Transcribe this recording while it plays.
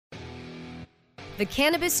The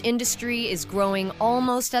cannabis industry is growing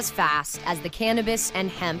almost as fast as the cannabis and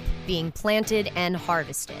hemp being planted and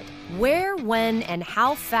harvested. Where, when, and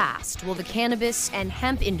how fast will the cannabis and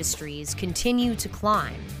hemp industries continue to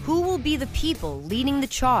climb? Who will be the people leading the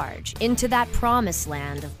charge into that promised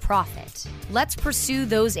land of profit? Let's pursue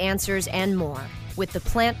those answers and more with the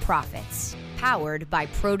Plant Profits, powered by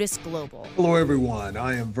Protus Global. Hello, everyone.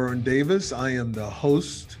 I am Vern Davis. I am the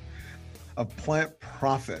host of Plant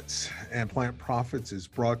Profits, and Plant Profits is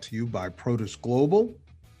brought to you by Protus Global.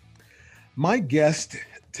 My guest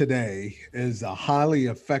today is a highly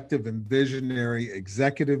effective and visionary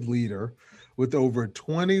executive leader with over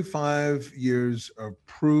 25 years of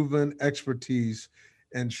proven expertise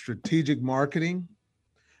in strategic marketing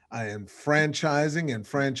and franchising and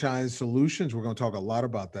franchise solutions. We're going to talk a lot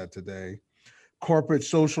about that today. Corporate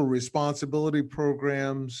social responsibility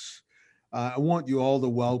programs. I want you all to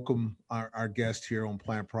welcome our guest here on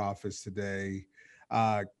Plant Profits today,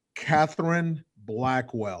 Catherine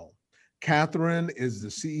Blackwell. Catherine is the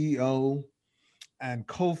CEO and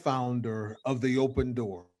co-founder of The Open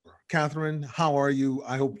Door. Catherine, how are you?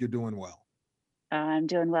 I hope you're doing well. I'm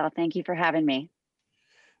doing well. Thank you for having me.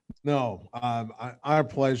 No, our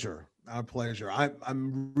pleasure. Our pleasure.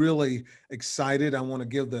 I'm really excited. I want to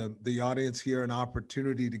give the audience here an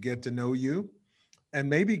opportunity to get to know you and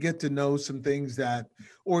maybe get to know some things that,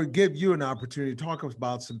 or give you an opportunity to talk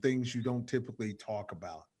about some things you don't typically talk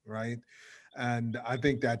about, right? And I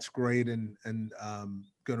think that's great, and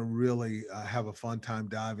going to really have a fun time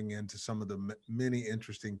diving into some of the many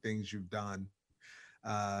interesting things you've done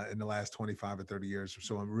in the last 25 or 30 years or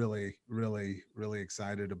so. I'm really, really, really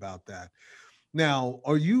excited about that. Now,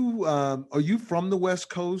 are you from the West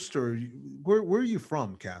Coast, or where are you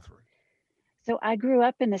from, Catherine? So I grew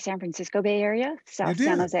up in the San Francisco Bay Area, South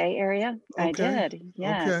San Jose area. Okay. I did,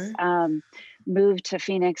 yes. Okay. Moved to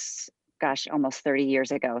Phoenix, gosh, almost 30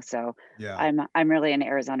 years ago. So yeah, I'm really an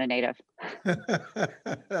Arizona native.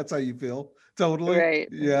 That's how you feel. Totally. Right.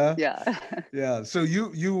 Yeah. Yeah. Yeah. So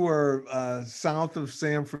you were south of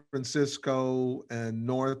San Francisco and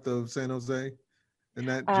north of San Jose in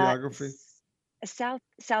that geography? South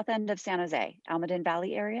end of San Jose, Almaden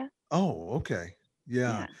Valley area. Oh, okay.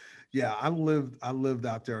 Yeah. Yeah. I lived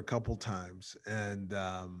out there a couple times, and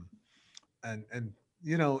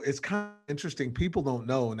you know, it's kind of interesting. People don't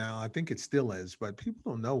know now. I think it still is, but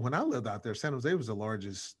people don't know. When I lived out there, San Jose was the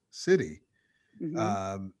largest city in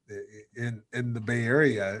the Bay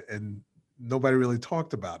Area, and nobody really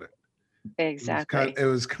talked about it. Exactly. It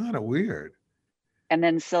was kind of weird. And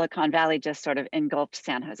then Silicon Valley just sort of engulfed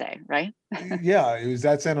San Jose, right? Yeah, is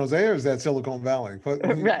that San Jose or is that Silicon Valley? But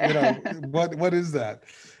right. You know, what is that?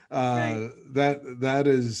 Right. That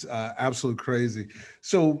is absolutely crazy.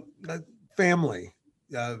 So, family,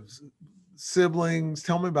 siblings,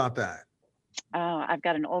 tell me about that. Oh, I've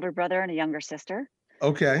got an older brother and a younger sister.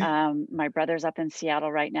 Okay. My brother's up in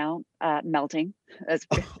Seattle right now, melting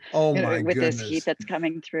oh my with goodness. this heat that's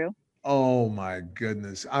coming through. Oh my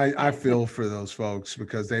goodness. I feel for those folks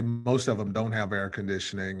because most of them don't have air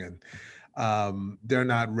conditioning, and they're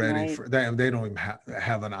not ready for that. They don't even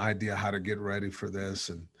have an idea how to get ready for this.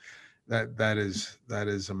 And that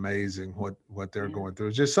is amazing what they're going through.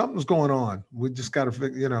 It's just something's going on. We just got to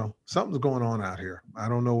figure, something's going on out here. I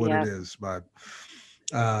don't know what it is, but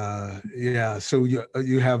yeah. So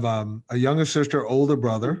you have a younger sister, older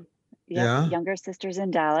brother. Yeah. Younger sister's in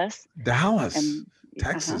Dallas. And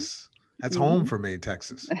Texas. That's home for me,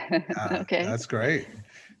 Texas. Okay. That's great.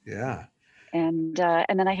 Yeah. And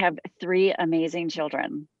then I have 3 amazing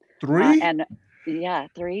children. 3?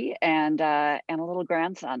 Three and a little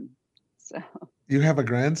grandson. So you have a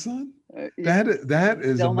grandson? That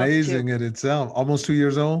is amazing in itself. Almost 2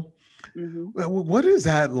 years old. Mm-hmm. What is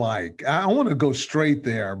that like? I want to go straight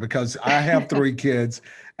there because I have 3 kids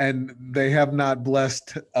and they have not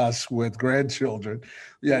blessed us with grandchildren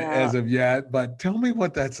as of yet. But tell me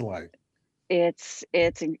what that's like. It's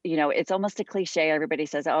it's almost a cliche. Everybody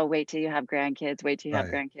says, "Oh, wait till you have grandkids. Wait till you have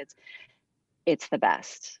grandkids." It's the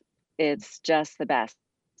best. It's just the best.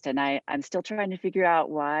 And I'm still trying to figure out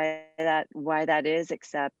why that is.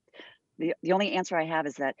 Except the only answer I have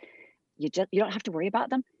is that you don't have to worry about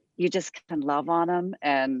them. You just can love on them,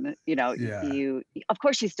 and you of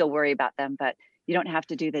course you still worry about them, but you don't have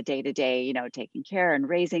to do the day-to-day, taking care and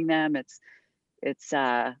raising them. It's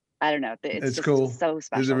I don't know. It's just cool. So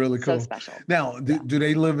special. Is it really cool? So special. Now, do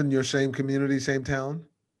they live in your same community, same town?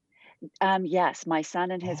 Yes, my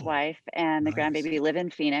son and his wife and the grandbaby live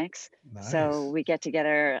in Phoenix. Nice. So we get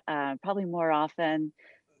together probably more often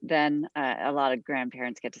than a lot of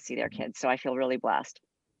grandparents get to see their kids. So I feel really blessed.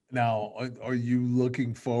 Now, are you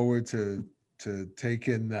looking forward to to take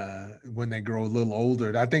in when they grow a little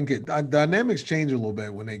older. I think dynamics change a little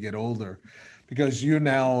bit when they get older, because you're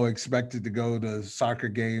now expected to go to soccer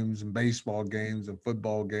games and baseball games and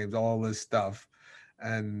football games, all this stuff.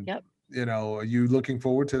 And, Yep. are you looking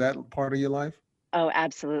forward to that part of your life? Oh,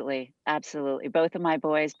 absolutely. Absolutely. Both of my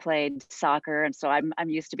boys played soccer, and so I'm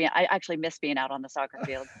used to being I actually miss being out on the soccer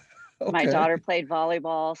field. My Okay. daughter played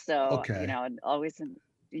volleyball, so, Okay. and always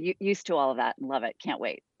used to all of that and love it. Can't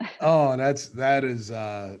wait. Oh, that is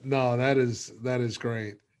no, that is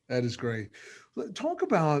great. That is great. Talk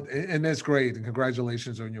about, and that's great, and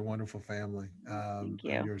congratulations on your wonderful family, Thank and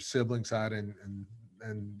you. your sibling side, and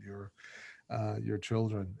your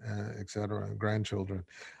children, et cetera, and grandchildren.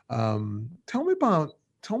 Tell me about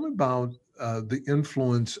the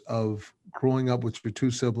influence of growing up with your two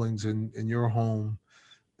siblings in your home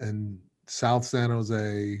in South San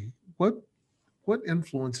Jose. What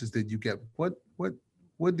influences did you get? What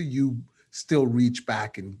do you still reach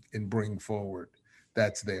back and bring forward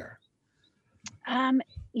that's there? Um,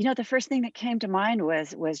 the first thing that came to mind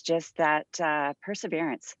was just that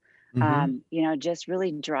perseverance. Hmm. Just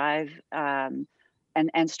really drive and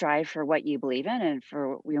strive for what you believe in and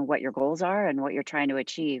for what your goals are and what you're trying to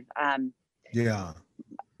achieve. Yeah.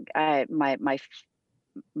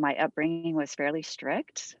 My upbringing was fairly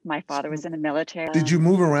strict. My father was in the military. Did you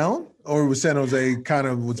move around, or was San Jose kind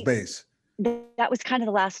of was base? That was kind of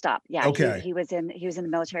the last stop. Yeah, he Okay. he was in the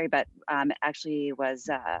military, but actually was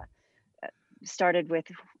started with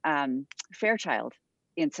Fairchild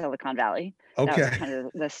in Silicon Valley. That was Okay. kind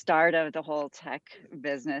of the start of the whole tech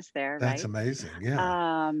business there, That's right? amazing.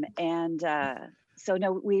 Yeah. And so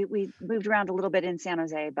no, we moved around a little bit in San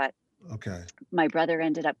Jose, but Okay. my brother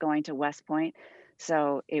ended up going to West Point,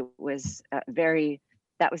 so it was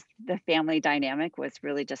that was the family dynamic, was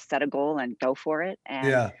really just set a goal and go for it. And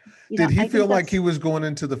Yeah. Did he I feel think like he that's was going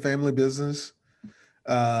into the family business,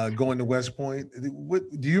 going to West Point? What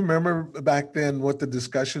do you remember back then? What the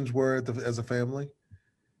discussions were as a family?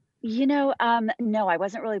 no, I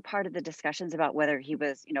wasn't really part of the discussions about whether he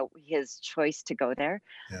was, his choice to go there,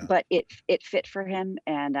 Yeah. but it fit for him,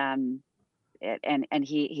 and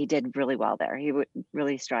he did really well there. He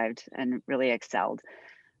really strived and really excelled.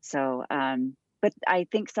 So, but I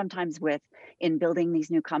think sometimes in building these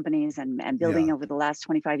new companies and Yeah. building over the last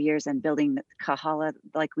 25 years and building Kahala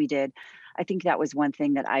like we did, I think that was one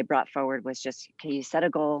thing that I brought forward, was just, okay, you set a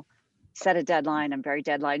goal, set a deadline. I'm very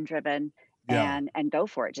deadline driven, Yeah. and go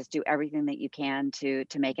for it. Just do everything that you can to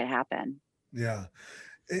make it happen. Yeah.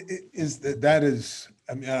 That is,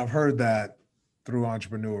 I mean, I've heard that through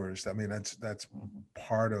entrepreneurs. I mean, that's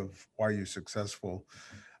part of why you're successful.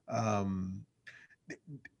 Um,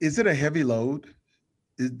 is it a heavy load?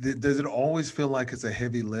 Does it always feel like it's a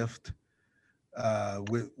heavy lift,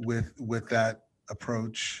 with that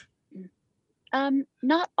approach?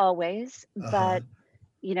 Not always, Uh-huh. but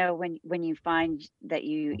when you find that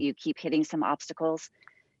you keep hitting some obstacles,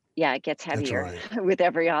 yeah, it gets That's heavier right. with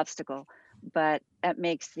every obstacle. But it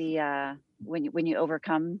makes when you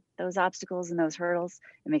overcome those obstacles and those hurdles,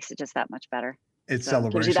 it makes it just that much better. It's So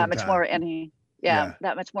gives you that celebration much time. more energy. Yeah, Yeah.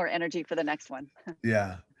 that much more energy for the next one.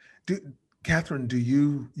 Yeah. Do Catherine,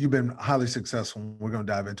 you've been highly successful. We're going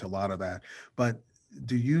to dive into a lot of that, but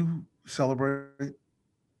do you celebrate?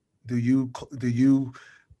 Do you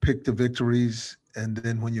pick the victories, and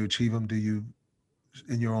then when you achieve them, do you,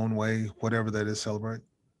 in your own way, whatever that is, celebrate?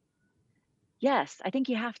 Yes, I think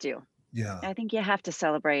you have to. Yeah. I think you have to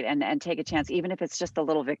celebrate and take a chance, even if it's just the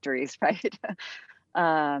little victories, right?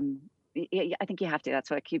 I think you have to. That's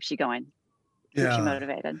what keeps you going, keeps you Yeah.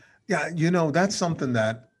 motivated. Yeah. That's something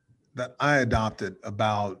that I adopted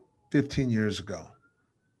about 15 years ago.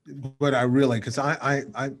 But I really, because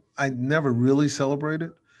I never really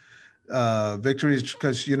celebrated victories,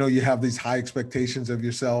 because you have these high expectations of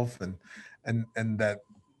yourself, and that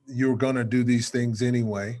you're going to do these things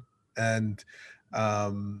anyway, and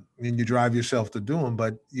you drive yourself to do them,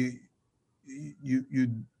 but you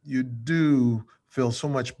do feel so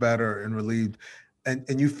much better and relieved,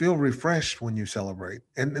 and you feel refreshed when you celebrate,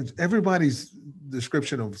 and everybody's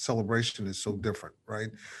description of celebration is so different, right?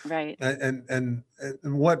 Right, And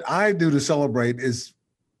what I do to celebrate is,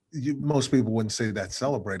 most people wouldn't say that's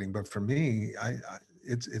celebrating, but for me,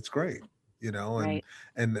 it's great, and right.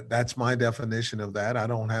 that's my definition of that. I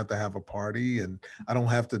don't have to have a party, and I don't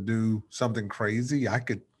have to do something crazy. I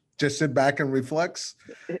could just sit back and reflect,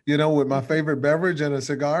 with my favorite beverage and a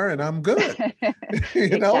cigar, and I'm good. And that's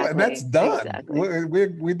Exactly, done. exactly.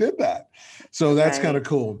 We did that, so that's kind Right. of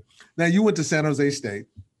cool. Now, you went to San Jose State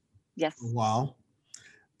for a Yes. while,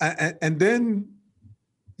 and then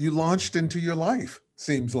you launched into your life.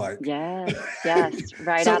 seems like. Yes, yes,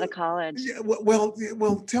 right out So, of college. yeah,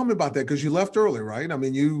 well, tell me about that because you left early, right? I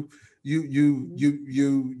mean, Mhm.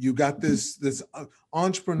 you got this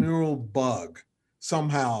entrepreneurial bug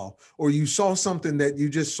somehow, or you saw something that you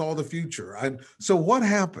just saw the future. And so, what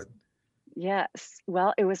happened? Yes.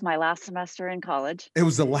 Well, it was my last semester in college, It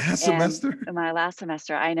was the last and semester. my last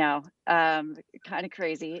semester, I know, kind of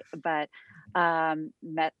crazy, but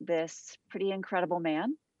met this pretty incredible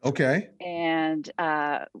man, Okay, and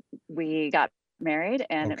we got married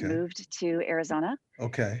and okay, moved to Arizona,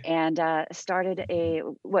 okay. and started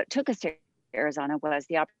what took us to Arizona was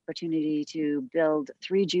the opportunity to build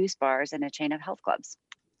 3 juice bars and a chain of health clubs.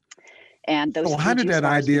 And So, those how three did juice that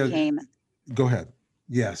bars idea? became Go ahead.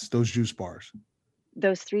 Yes, those juice bars.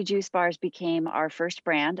 those 3 juice bars became our first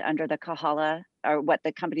brand under the Kahala, or what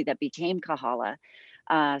the company that became Kahala,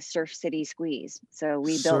 Surf City Squeeze. So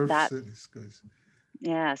we built Surf that. City Schools.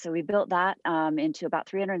 Yeah, so we built that into about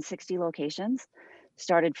 360 locations.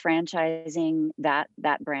 Started franchising that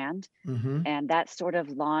brand, Mm-hmm. and that sort of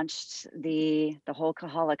launched the whole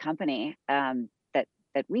Kahala company that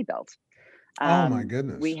we built. Oh my We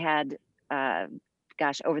goodness. had, uh,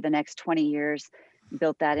 gosh, over the next 20 years,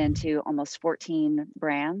 built that into almost 14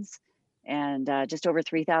 brands and just over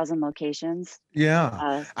 3,000 locations. Yeah,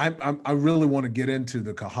 Uh, I really want to get into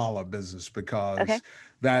the Kahala business okay. because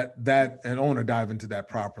and I want to dive into that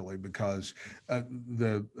properly because uh,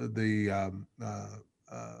 the the um, uh,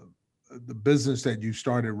 uh, the business that you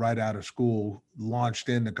started right out of school launched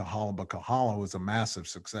into Kahala, but Kahala was a massive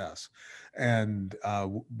success, and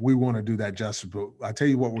we want to do that justice. But I tell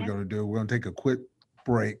you what, we're Okay. going to do. We're going to take a quick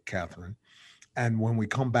break, Catherine. And when we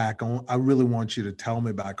come back on, I really want you to tell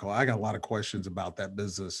me about Cole. I got a lot of questions about that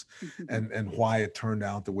business and why it turned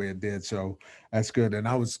out the way it did. So that's good. And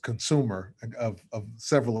I was consumer of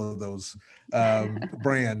several of those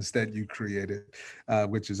brands that you created,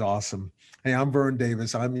 which is awesome. Hey, I'm Vern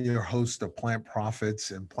Davis. I'm your host of Plant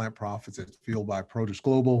Profits, and Plant Profits is fueled by Produce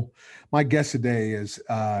Global. My guest today is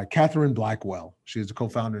Catherine Blackwell. She is the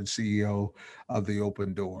co-founder and CEO of The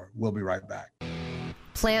Open Door. We'll be right back.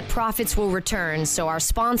 Plant Profits will return so our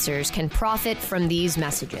sponsors can profit from these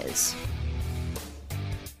messages.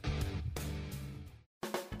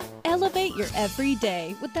 Elevate your every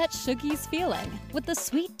day with that Shoogies feeling, with the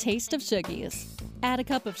sweet taste of Shoogies. Add a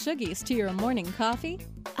cup of Shoogies to your morning coffee.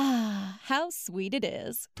 Ah, how sweet it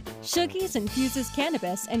is. Shoogies infuses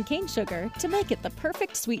cannabis and cane sugar to make it the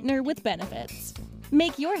perfect sweetener with benefits.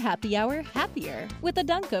 Make your happy hour happier with a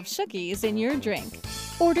dunk of Shoogies in your drink.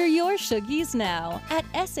 Order your Shoogies now at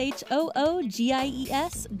shoogies.com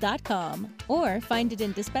or find it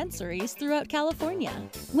in dispensaries throughout California.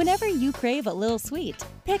 Whenever you crave a little sweet,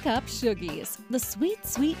 pick up Shoogies, the sweet,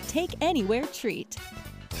 sweet take anywhere treat.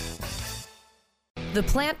 The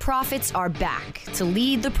Plant Profits are back to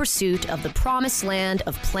lead the pursuit of the promised land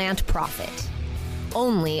of plant profit.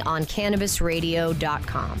 Only on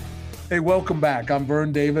CannabisRadio.com. Hey, welcome back. I'm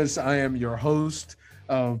Vern Davis. I am your host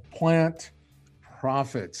of Plant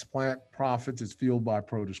Profits. Plant Profits is fueled by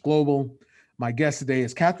Produce Global. My guest today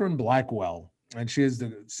is Catherine Blackwell, and she is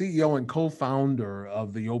the CEO and co-founder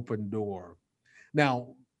of The Open Door.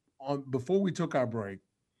 Now, before we took our break,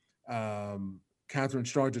 Catherine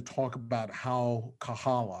started to talk about how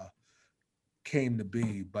Kahala came to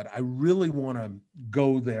be, but I really want to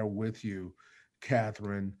go there with you,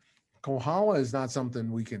 Catherine. Kohala is not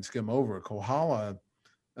something we can skim over. Kohala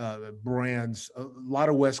brands, a lot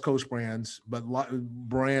of West Coast brands, but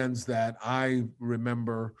brands that I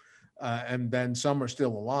remember, and then some are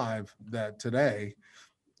still alive that today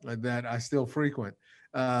that I still frequent,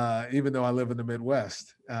 even though I live in the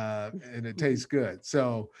Midwest, and it tastes good.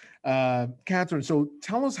 So, Catherine, so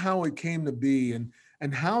tell us how it came to be and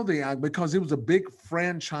how because it was a big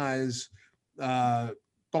franchise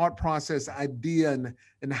thought process idea,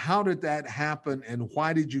 and how did that happen, and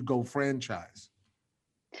why did you go franchise?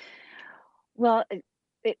 Well,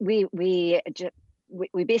 we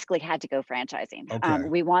basically had to go franchising. Okay.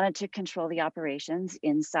 We wanted to control the operations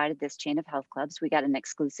inside of this chain of health clubs. We got an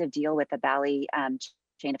exclusive deal with the Bally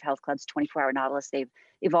chain of health clubs, 24-Hour Nautilus. They've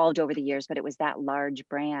evolved over the years, but it was that large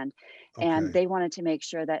brand. And Okay. they wanted to make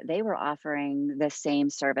sure that they were offering the same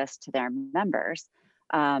service to their members.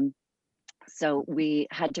 So we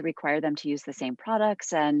had to require them to use the same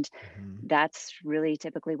products, and Mhm. that's really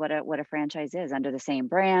typically what a franchise is, under the same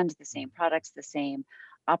brand, the same products, the same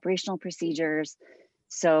operational procedures.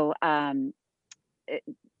 So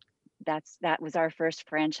that was our first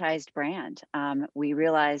franchised brand. We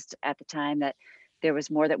realized at the time that there was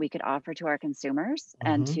more that we could offer to our consumers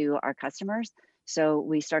and Mhm. to our customers. So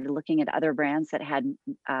we started looking at other brands that had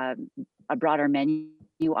a broader menu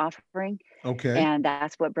offering. Okay. And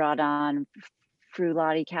that's what brought on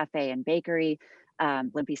Frulotti Cafe and Bakery,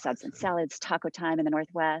 Limpy Subs and Salads, Taco Time in the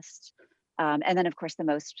Northwest. And then, of course, the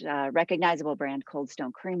most recognizable brand, Cold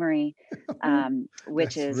Stone Creamery,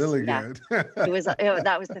 which That's is, really yeah, good.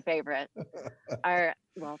 that was the favorite.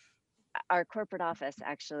 Our corporate office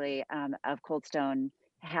actually of Cold Stone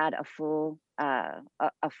had a full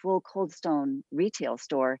Cold Stone retail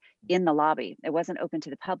store in the lobby. It wasn't open to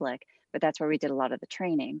the public, but that's where we did a lot of the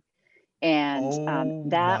training. And Oh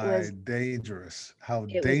that my, was dangerous. How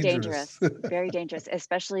it was dangerous. dangerous, very dangerous,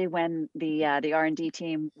 especially when the R&D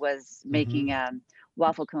team was Mhm. making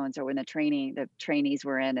waffle cones, or when the trainees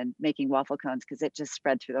were in and making waffle cones, because it just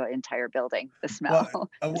spread through the entire building. The Well, smell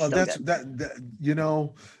was well, so that's good.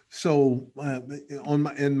 that so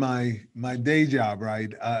in my day job,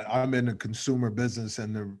 right? I'm in the consumer business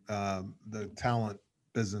and the talent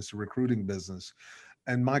business, the recruiting business,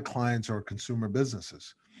 and my clients are consumer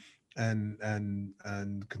businesses and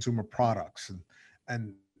consumer products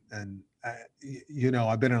and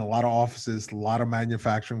I've been in a lot of offices, a lot of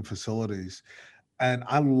manufacturing facilities, and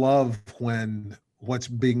I love when what's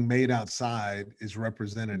being made outside is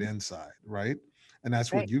represented Mhm. inside, right? And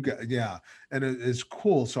that's what Right. you got. Yeah. And it's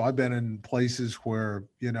cool. So I've been in places where,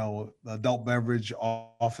 adult beverage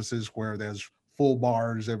offices where there's full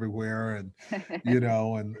bars everywhere and,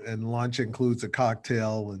 and lunch includes a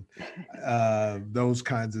cocktail and those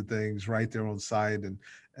kinds of things right there on site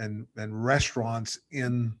and restaurants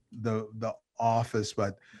in the office.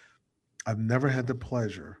 But I've never had the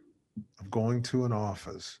pleasure of going to an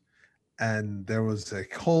office and there was a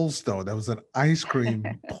Cold Stone. There was an ice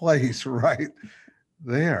cream place right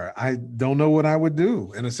there. I don't know what I would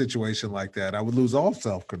do in a situation like that. I would lose all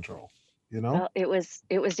self-control, you know? Well, it was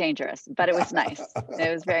dangerous, but it was nice.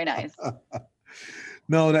 It was very nice.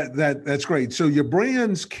 No, that's great. So your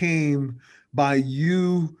brands came by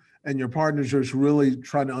you and your partners just really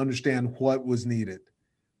trying to understand what was needed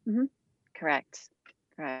Hmm. Correct.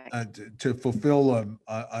 Correct. to fulfill an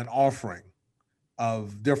offering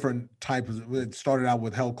of different types. It started out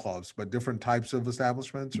with health clubs, but different types of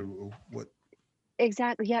establishments or what?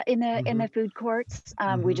 Exactly. Yeah. In the Hmm. food courts,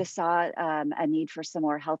 we Hmm. just saw a need for some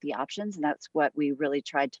more healthy options, and that's what we really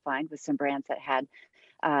tried to find with some brands that had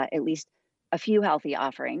at least a few healthy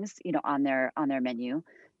offerings, on their menu.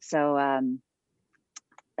 So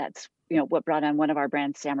that's what brought on one of our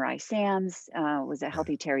brands, Samurai Sam's, was a Right.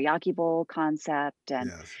 healthy teriyaki bowl concept, and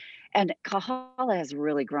Yes. and Kahala has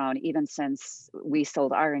really grown even since we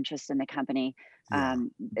sold our interest in the company. Yeah.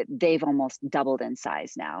 They've almost doubled in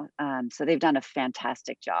size now, so they've done a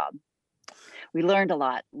fantastic job. We learned a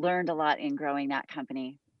lot in growing that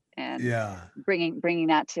company and Yeah. bringing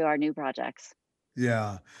that to our new projects.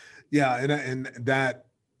 Yeah. Yeah. And that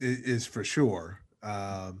is for sure.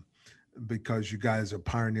 Because you guys are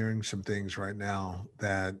pioneering some things right now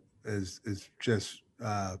that is just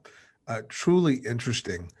truly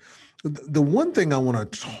interesting. The one thing I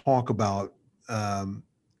want to talk about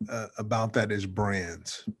that is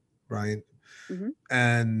brands, right? Hmm.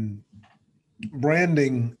 And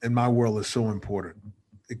branding in my world is so important.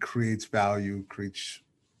 It creates value, creates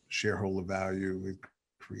shareholder value, it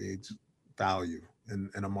creates value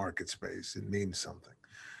in a market space. It means something.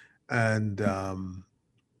 And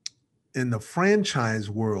in the franchise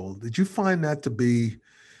world, did you find that to be?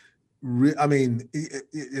 I mean,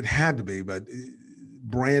 it had to be, but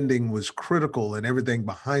branding was critical and everything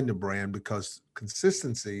behind the brand because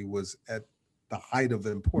consistency was at the height of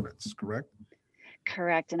importance. Correct.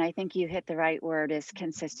 Correct. And I think you hit the right word, is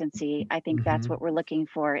consistency. I think that's Mm-hmm. what we're looking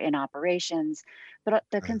for in operations. But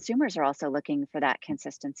the Right. consumers are also looking for that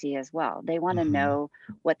consistency as well. They want to Mm-hmm. know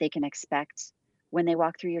what they can expect when they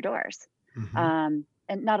walk through your doors. Mm-hmm.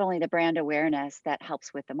 And not only the brand awareness that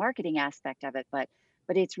helps with the marketing aspect of it, but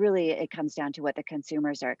it comes down to what the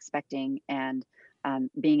consumers are expecting, and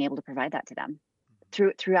being able to provide that to them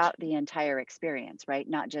throughout the entire experience, right?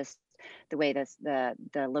 Not just the way the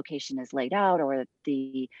location is laid out, or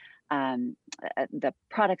the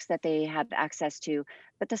products that they have access to,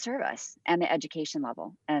 but the service and the education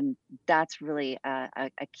level. And that's really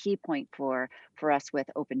a key point for us with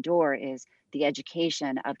Open Door, is the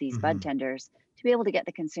education of these bud Mm-hmm. tenders to be able to get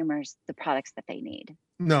the consumers the products that they need.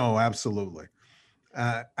 No, absolutely.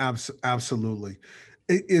 Absolutely.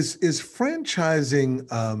 Is franchising,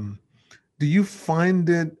 do you find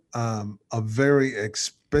it a very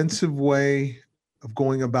expensive way of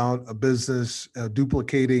going about a business,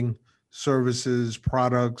 duplicating services,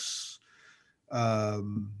 products,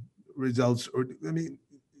 um, results? Or, I mean,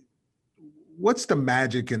 what's the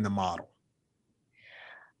magic in the model?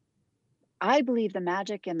 I believe the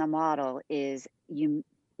magic in the model is you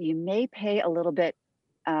may pay a little bit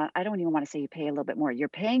I don't even want to say you pay a little bit more. You're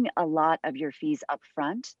paying a lot of your fees up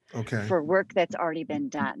front Okay. for work that's already been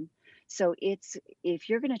done. So if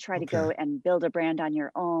you're going to try to go Okay. and build a brand on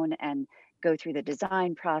your own and go through the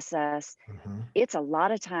design process, Mm-hmm. it's a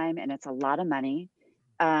lot of time and it's a lot of money,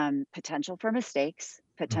 potential for mistakes,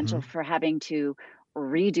 potential Mm-hmm. for having to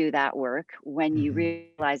redo that work when you Mm-hmm.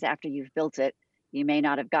 realize after you've built it, you may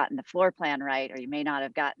not have gotten the floor plan right, or you may not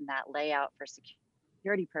have gotten that layout for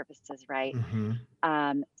security purposes right.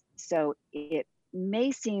 Mm-hmm. So it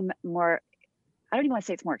may seem more, I don't even want to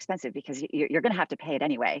say it's more expensive because you're going to have to pay it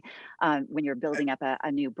anyway when you're building up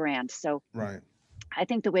a new brand. So Right. I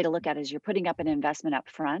think the way to look at it is you're putting up an investment up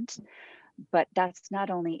front, but that's not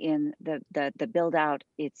only in the build out,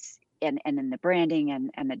 it's and in the branding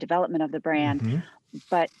and the development of the brand, Mm-hmm.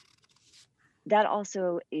 but that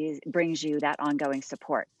also brings you that ongoing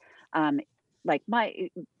support. Like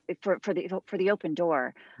for the Open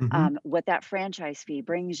Door, Mm-hmm. what that franchise fee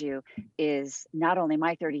brings you is not only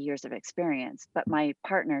my 30 years of experience, but my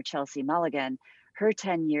partner Chelsea Mulligan, her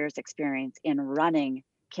 10 years experience in running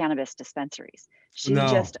cannabis dispensaries. She No,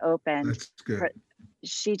 just opened that's good.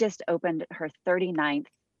 her 39th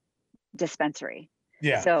dispensary.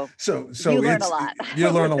 Yeah. So So you learn a it's lot. you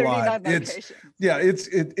learn a With lot. 39 It's locations. yeah.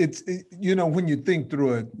 It's when you think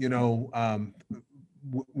through it,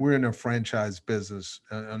 we're in a franchise business,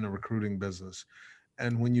 in a recruiting business,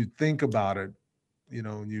 and when you think about it,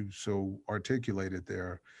 you so articulate it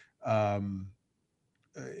there. Um,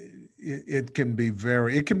 it can be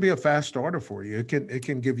it can be a fast starter for you. It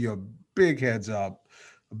can give you a big heads up,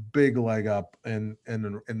 a big leg up in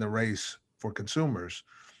the race for consumers,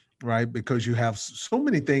 right? Because you have so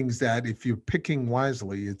many things that if you're picking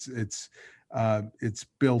wisely, it's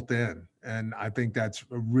built in, and I think that's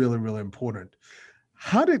really, really important.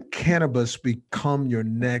 How did cannabis become your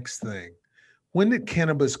next thing? When did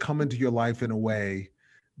cannabis come into your life in a way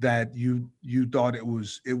that you thought it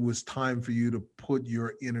was time for you to put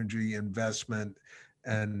your energy, investment,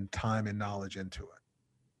 and time and knowledge into it?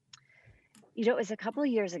 It was a couple of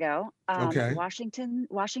years ago. Okay.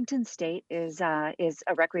 Washington State is a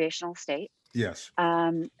recreational state. Yes.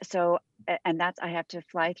 And that's I have to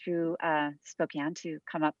fly through Spokane to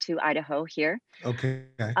come up to Idaho here. Okay.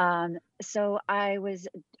 So I was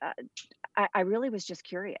I really was just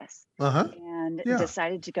curious Uh-huh. and Yeah.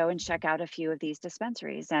 decided to go and check out a few of these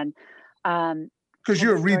dispensaries. And Because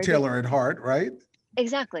you're a retailer at heart, right?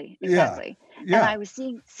 Exactly. Yeah. And Yeah. I was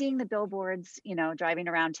seeing the billboards, driving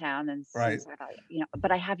around town and seeing Right. sort of,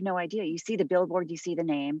 but I have no idea. You see the billboard, you see the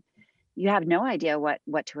name, you have no idea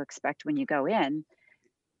what to expect when you go in.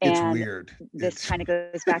 It's And weird. this kind of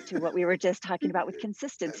goes back to what we were just talking about with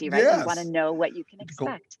consistency, right? You want to Yes. know what you can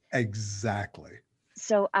expect. Exactly.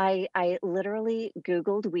 So I literally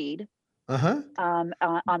Googled weed Uh-huh.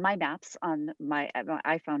 on my maps, on my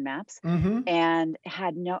iPhone maps, Mm-hmm. and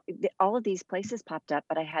had all of these places popped up,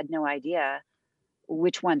 but I had no idea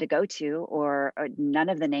which one to go to, or none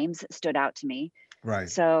of the names stood out to me. Right.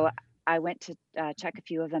 So I went to check a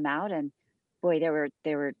few of them out, and boy,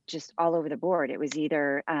 they were just all over the board. It was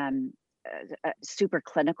either super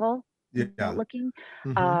clinical Yeah. looking,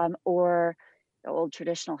 Mm-hmm. or the old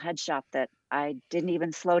traditional head shop that I didn't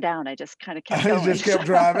even slow down. I just kind of kept You going. just kept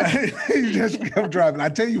driving. You just kept driving. I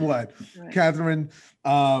tell you what, Right. Catherine,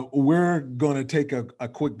 we're going to take a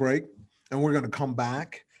quick break, and we're going to come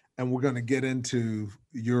back, and we're going to get into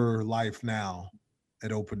your life now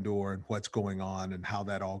at Open Door and what's going on and how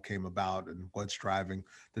that all came about and what's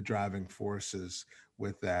the driving forces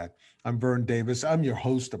with that. I'm Vern Davis. I'm your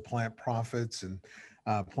host of Plant Profits, and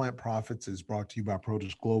Plant Profits is brought to you by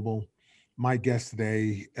Produce Global. My guest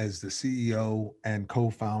today is the CEO and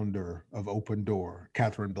co-founder of Open Door,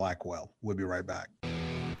 Catherine Blackwell. We'll be right back.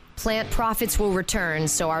 Plant Profits will return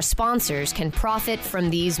so our sponsors can profit from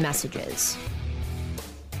these messages.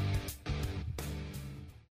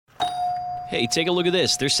 Hey, take a look at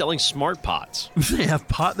this. They're selling smart pots. They have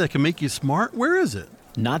pot that can make you smart? Where is it?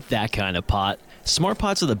 Not that kind of pot. Smart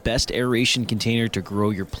pots are the best aeration container to grow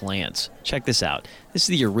your plants. Check this out. This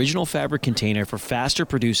is the original fabric container for faster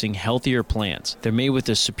producing, healthier plants. They're made with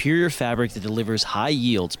a superior fabric that delivers high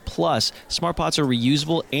yields. Plus, smart pots are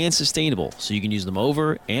reusable and sustainable, so you can use them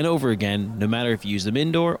over and over again, no matter if you use them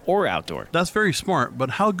indoor or outdoor. That's very smart, but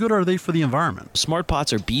how good are they for the environment? Smart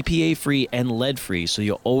pots are BPA-free and lead-free, so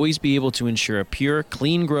you'll always be able to ensure a pure,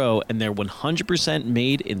 clean grow, and they're 100%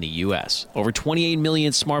 made in the U.S. Over 28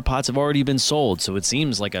 million smart pots have already been sold, so it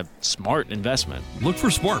seems like a smart investment. Look for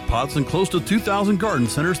smart pots in close to 2,000 garden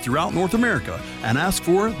centers throughout North America and ask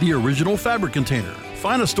for the original fabric container.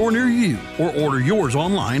 Find a store near you or order yours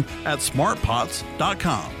online at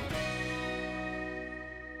smartpots.com.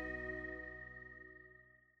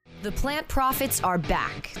 The Plant Prophets are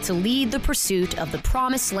back to lead the pursuit of the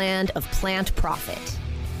promised land of plant profit.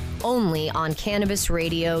 Only on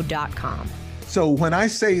CannabisRadio.com. So when I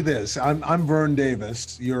say this, I'm Vern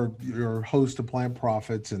Davis, your host of Plant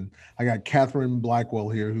Profits, and I got Catherine Blackwell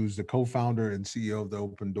here, who's the co-founder and CEO of The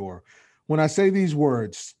Open Door. When I say these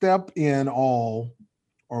words, step in, all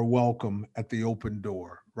are welcome at the open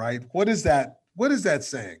door, right? What is that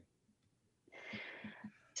saying?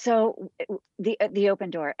 So the open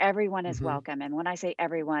door, everyone is welcome. And when I say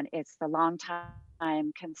everyone, it's the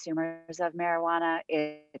longtime consumers of marijuana.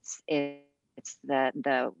 It's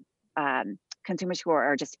the consumers who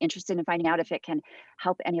are just interested in finding out if it can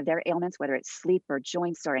help any of their ailments, whether it's sleep or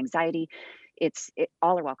joints or anxiety.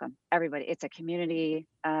 All are welcome. Everybody. It's a community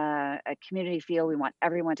feel. We want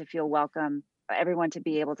everyone to feel welcome, everyone to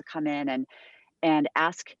be able to come in and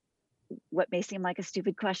ask what may seem like a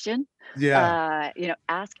stupid question. Yeah.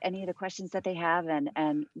 Ask any of the questions that they have,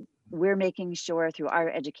 and we're making sure through our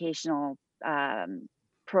educational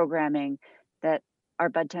programming that our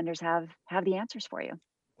bud tenders have the answers for you.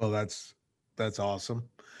 Well, that's awesome.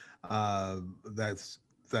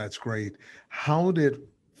 That's great. How did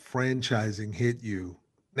franchising hit you?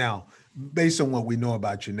 Now, based on what we know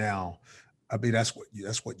about you now, I mean, that's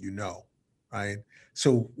what you know, right?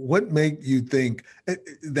 So what made you think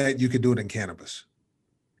that you could do it in cannabis?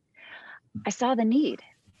 I saw the need.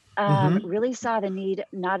 Really saw the need,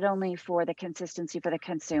 not only for the consistency for the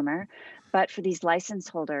consumer, but for these license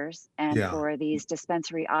holders and for these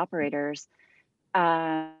dispensary operators,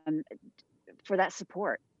 for that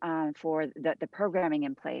support, for the programming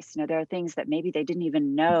in place. There are things that maybe they didn't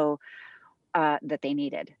even know that they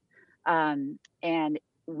needed. And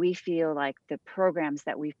we feel like the programs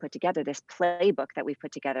that we've put together, this playbook that we've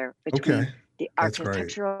put together between the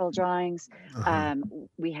architectural drawings,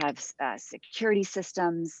 we have security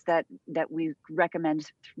systems that we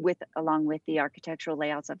recommend along with the architectural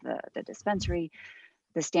layouts of the dispensary,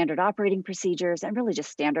 the standard operating procedures, and really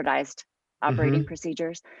just standardized operating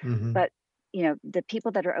procedures. But the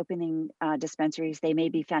people that are opening dispensaries, they may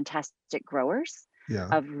be fantastic growers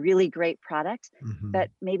of really great product, but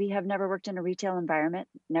maybe have never worked in a retail environment,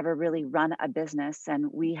 never really run a business. And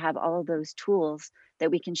we have all of those tools that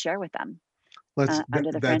we can share with them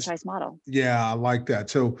under the franchise model. Yeah, I like that.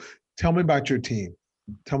 So tell me about your team.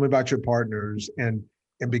 Tell me about your partners, and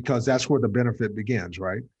because that's where the benefit begins,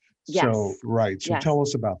 right? Yes. So tell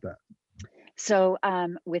us about that. So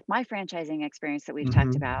with my franchising experience that we've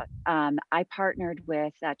talked about, I partnered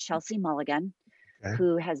with Chelsea Mulligan,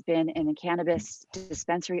 who has been in the cannabis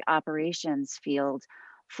dispensary operations field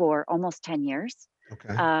for almost 10 years.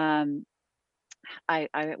 I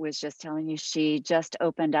was just telling you, she just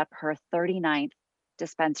opened up her 39th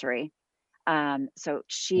dispensary. So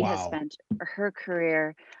she has spent her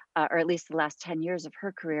career, or at least the last 10 years of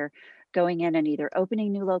her career, going in and either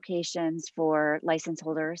opening new locations for license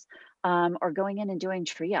holders, or going in and doing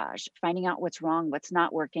triage, finding out what's wrong, what's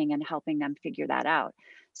not working, and helping them figure that out.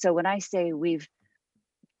 So when I say we've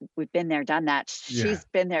been there, done that, she's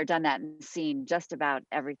been there, done that, and seen just about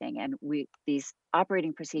everything. And these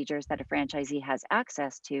operating procedures that a franchisee has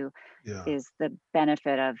access to is the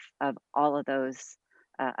benefit of all of those,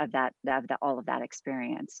 all of that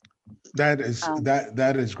experience. That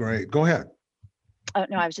is great. Go ahead. Oh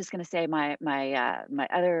no, I was just going to say my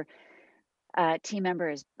other team member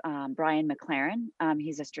is Brian McLaren.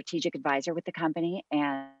 He's a strategic advisor with the company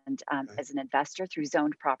and as an investor through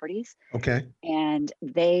Zoned Properties. And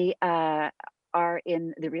they are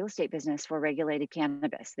in the real estate business for regulated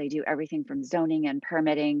cannabis. They do everything from zoning and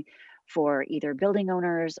permitting for either building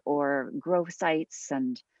owners or grow sites,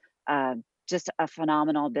 and just a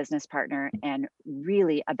phenomenal business partner and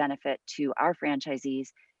really a benefit to our franchisees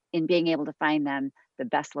in being able to find them the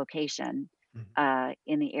best location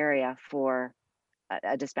in the area for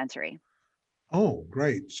a dispensary. Oh,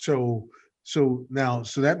 great. So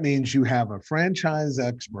that means you have a franchise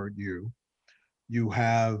expert, you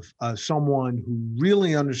have someone who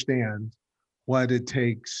really understands what it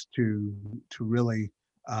takes to really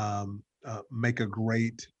make a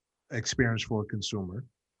great experience for a consumer,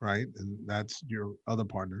 right? And that's your other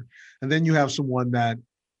partner. And then you have someone that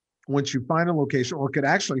once you find a location, or could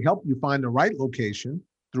actually help you find the right location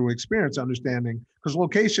through experience, understanding, because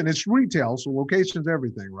location, it's retail, so location's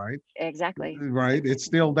everything, right? Exactly. Right. It's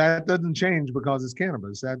still, that doesn't change because it's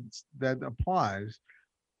cannabis. That applies.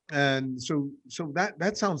 And so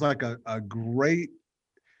that sounds like a great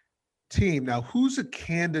team. Now, who's a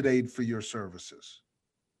candidate for your services?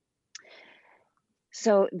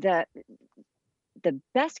 So the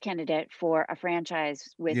best candidate for a franchise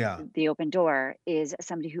with the Open Door is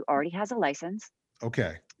somebody who already has a license.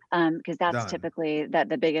 because that's Done. typically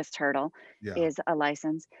the biggest hurdle Yeah. is a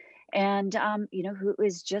license. And who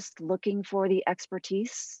is just looking for the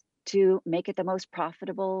expertise to make it the most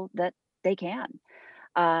profitable that they can.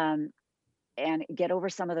 Um, and get over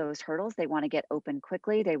some of those hurdles. They want to get open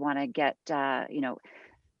quickly. They want to get,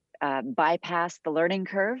 bypass the learning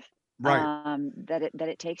curve Right. that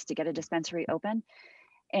it takes to get a dispensary open,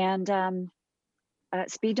 and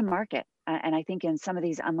speed to market. And I think in some of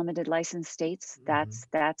these unlimited license states, Mhm.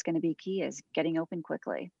 that's going to be key, is getting open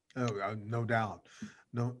quickly. Oh, no doubt.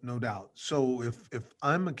 No doubt. So if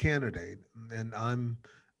I'm a candidate and I'm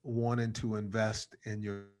wanting to invest in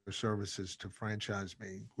your services to franchise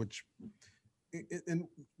me, which and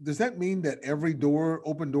does that mean that every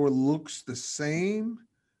open door looks the same?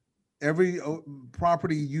 Every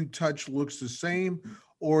property you touch looks the same,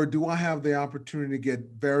 or do I have the opportunity to get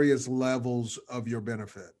various levels of your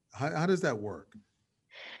benefit? How does that work?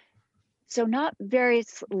 So not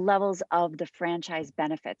various levels of the franchise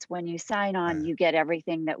benefits. When you sign on, Okay. you get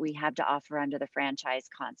everything that we have to offer under the franchise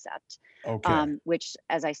concept, Okay. which,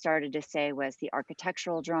 as I started to say, was the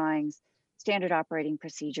architectural drawings, standard operating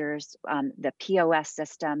procedures, the POS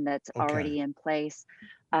system that's Okay. already in place,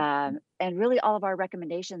 and really all of our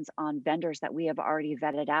recommendations on vendors that we have already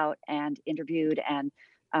vetted out and interviewed and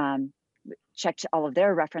um, checked all of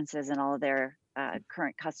their references and all of their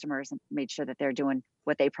current customers and made sure that they're doing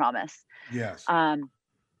what they promise. Yes. Um,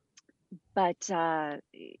 but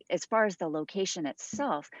as far as the location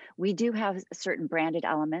itself, we do have certain branded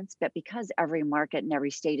elements, but because every market and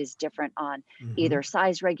every state is different on Hmm. either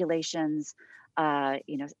size regulations,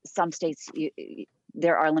 some states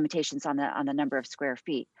there are limitations on the number of square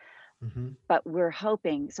feet. Hmm. But we're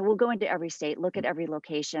hoping, so we'll go into every state, look at every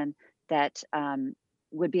location that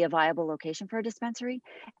would be a viable location for a dispensary,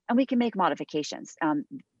 and we can make modifications.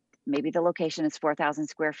 Maybe the location is 4,000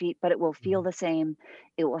 square feet, but it will feel the same.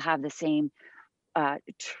 It will have the same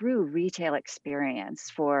true retail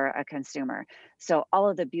experience for a consumer. So all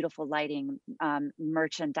of the beautiful lighting,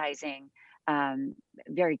 merchandising,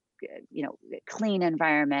 very clean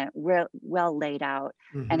environment, well laid out,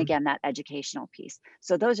 and Hmm. again that educational piece.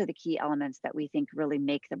 So those are the key elements that we think really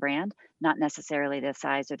make the brand, not necessarily the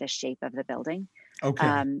size or the shape of the building. Okay.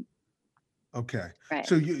 Um, Okay. right.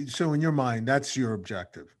 So in your mind, that's your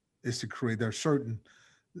objective, is to create, there are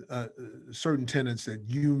uh, certain tenants that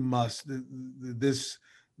you must,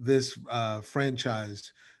 this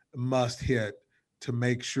franchise must hit to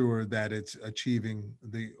make sure that it's achieving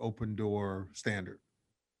the open door standard.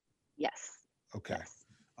 Yes. Okay. Yes.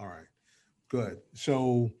 All right. Good.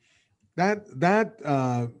 So that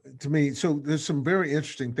to me, so there's some very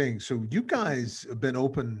interesting things. So you guys have been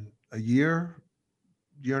open a year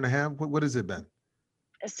and a half. What has it been?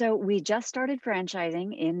 So we just started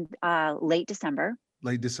franchising in late December,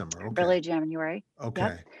 Late December. Okay. early January. Yep.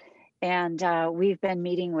 Okay. And we've been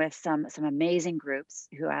meeting with some amazing groups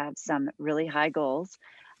who have some really high goals.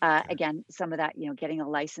 Okay. Again, some of that, getting a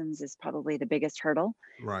license is probably the biggest hurdle.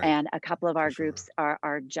 Right. And a couple of For our sure. groups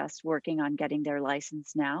are just working on getting their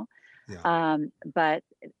license now. Yeah. But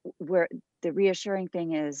the reassuring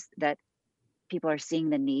thing is that people are seeing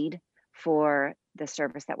the need for the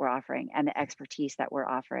service that we're offering and the expertise that we're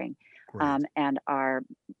offering, Great. and are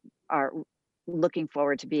looking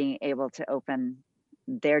forward to being able to open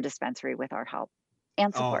their dispensary with our help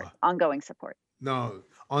and support, Oh, ongoing support. no,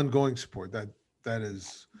 ongoing support. That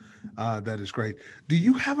is great. Do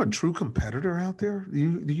you have a true competitor out there?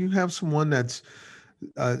 Do you have someone that's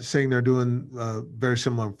saying they're doing very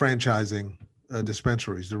similar franchising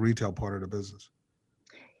dispensaries, the retail part of the business?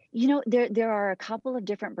 There are a couple of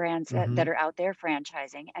different brands Hmm. that are out there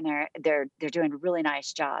franchising, and they're doing a really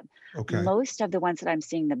nice job. Okay. Most of the ones that I'm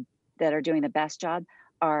seeing that are doing the best job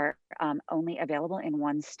are only available in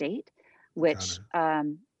one state, Got which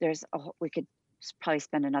we could probably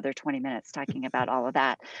spend another 20 minutes talking about all of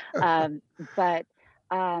that. it. Um, but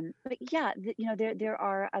yeah, there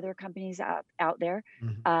are other companies out there.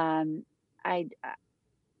 Mhm. Um, I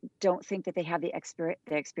don't think that they have the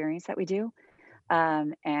experience that we do,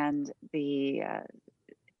 and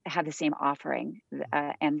have the same offering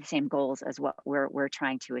and the same goals as what we're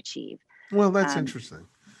trying to achieve. Well, that's Um, interesting,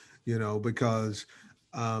 because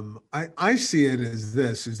I see it as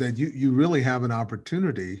this, is that you really have an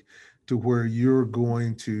opportunity to where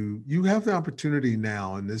you have the opportunity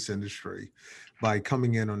now in this industry by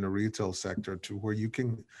coming in on the retail sector to where you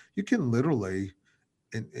can literally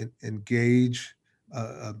engage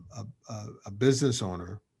a business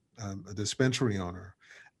owner, a dispensary owner,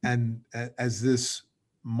 and as this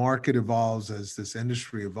market evolves, as this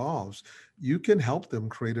industry evolves, you can help them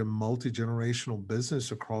create a multi-generational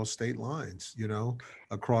business across state lines,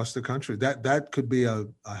 across the country. That could be a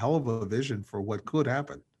hell of a vision for what could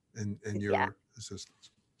happen in your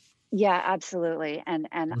assistance. Yeah, absolutely. And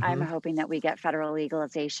I'm hoping that we get federal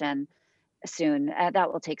legalization soon.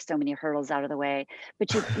 That will take so many hurdles out of the way.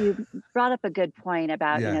 But you brought up a good point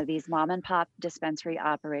about, these mom and pop dispensary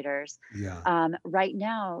operators. Yeah. Right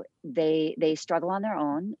now, they struggle on their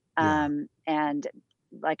own. And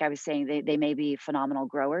like I was saying, they may be phenomenal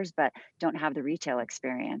growers, but don't have the retail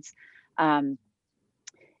experience. And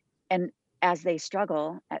as they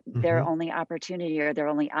struggle, their only opportunity or their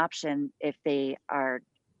only option, if they are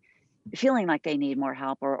feeling like they need more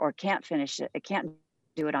help or can't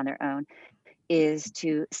do it on their own, is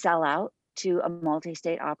to sell out to a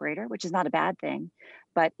multi-state operator, which is not a bad thing.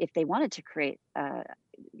 But if they wanted to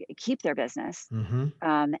keep their business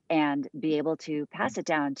and be able to pass it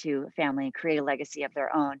down to family and create a legacy of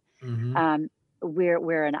their own,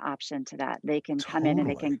 we're an option to that. They can come in and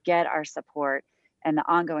they can get our support and the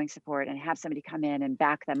ongoing support and have somebody come in and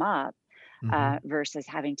back them up versus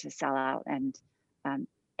having to sell out. And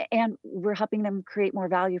we're helping them create more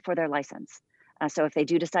value for their license. So if they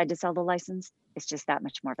do decide to sell the license, it's just that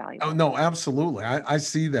much more valuable. Oh, no, absolutely. I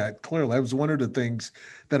see that clearly. That was one of the things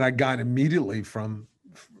that I got immediately from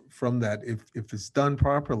that. If it's done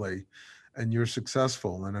properly and you're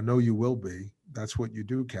successful, and I know you will be, that's what you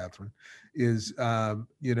do, Catherine, is, I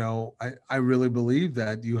really believe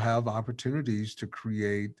that you have opportunities to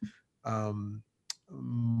create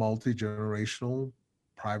multi-generational,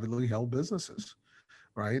 privately held businesses,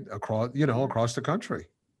 right? Across the country.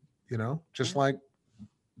 Just like,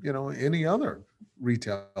 any other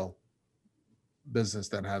retail business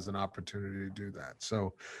that has an opportunity to do that.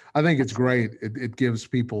 So I think it's great. It gives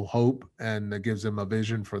people hope, and it gives them a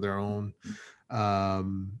vision for their own,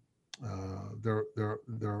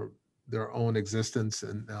 their own existence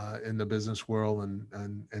in the business world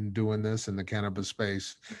and doing this in the cannabis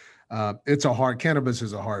space. Cannabis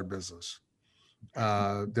is a hard business.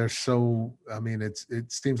 It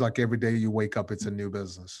seems like every day you wake up, it's a new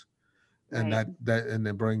business. And right. and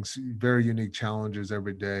it brings very unique challenges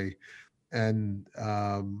every day. And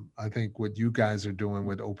I think what you guys are doing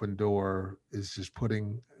with Open Door is just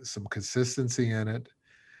putting some consistency in it,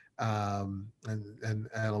 and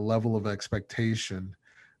at a level of expectation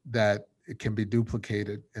that it can be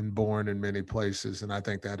duplicated and born in many places. And I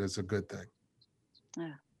think that is a good thing.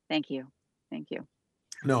 Thank you.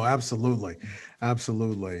 No, absolutely.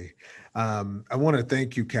 Absolutely. I want to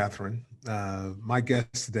thank you, Catherine. My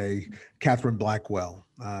guest today, Catherine Blackwell.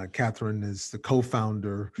 Catherine is the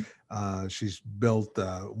co-founder. She's built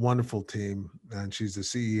a wonderful team, and she's the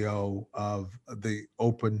CEO of the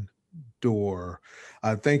Open Door.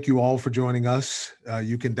 Thank you all for joining us.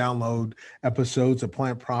 You can download episodes of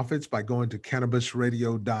Plant Profits by going to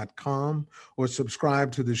cannabisradio.com or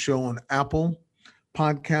subscribe to the show on Apple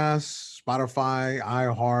Podcasts, Spotify,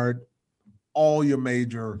 iHeart, all your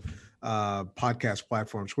major podcast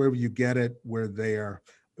platforms. Wherever you get it, we're there,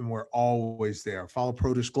 and we're always there. Follow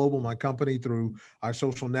Produce Global, my company, through our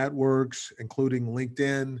social networks, including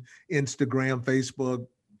LinkedIn, Instagram, Facebook,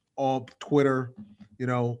 Twitter,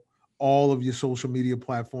 all of your social media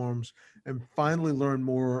platforms. And finally, learn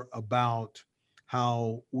more about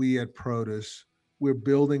how we at Produce, we're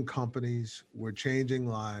building companies, we're changing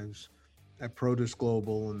lives at Produce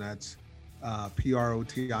Global, and that's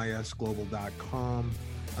protisglobal.com.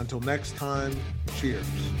 Until next time, cheers.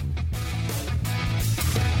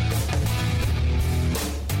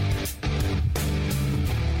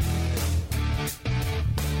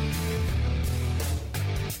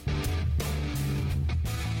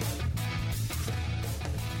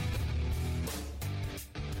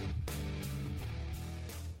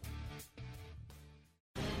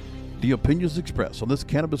 The opinions expressed on this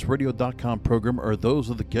CannabisRadio.com program are those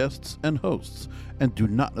of the guests and hosts and do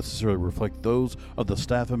not necessarily reflect those of the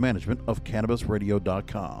staff and management of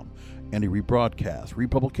CannabisRadio.com. Any rebroadcast,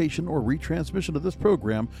 republication, or retransmission of this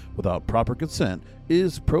program without proper consent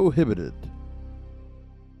is prohibited.